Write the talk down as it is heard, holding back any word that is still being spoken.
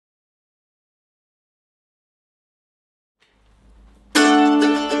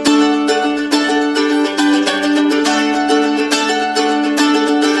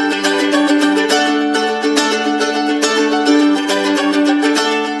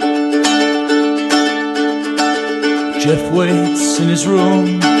Jeff waits in his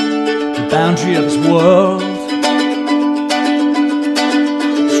room, the boundary of his world.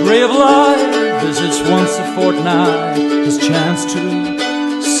 His ray of light visits once a fortnight, his chance to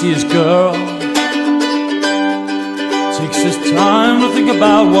see his girl. Takes his time to think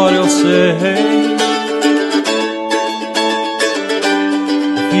about what he'll say.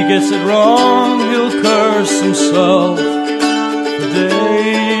 If he gets it wrong, he'll curse himself for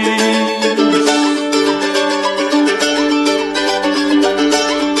days.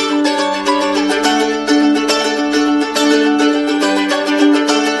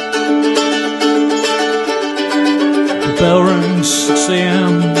 The bell rings 6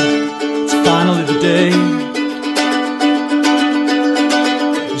 a.m. It's finally the day.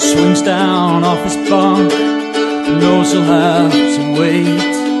 He swings down off his bunk, knows he'll have to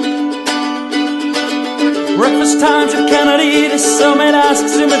wait. Breakfast times you cannot eat. His cellmate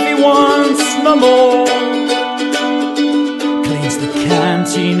asks him if he wants no more. Cleans the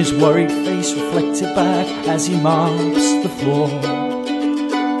canteen, his worried face reflected back as he mops the floor.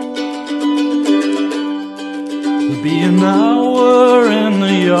 There'll be an hour in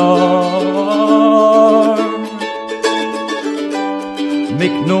the yard.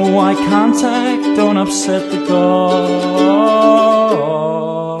 Make no eye contact, don't upset the guard.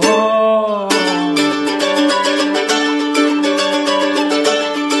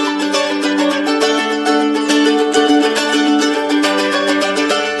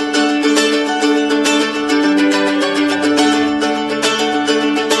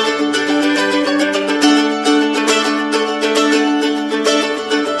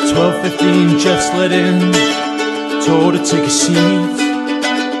 12:15, Jeff's let in, told to take a seat.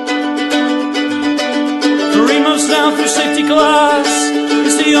 3 months down through safety glass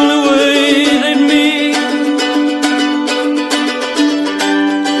is the only way they'd meet.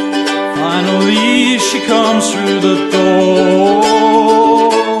 Finally she comes through the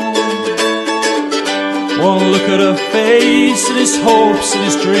door. One look at her face and his hopes and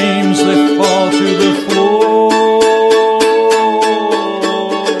his dreams, they fall to the floor.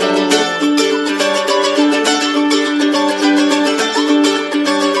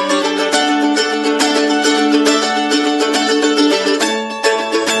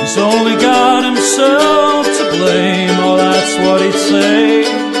 He's only got himself to blame, oh that's what he'd say.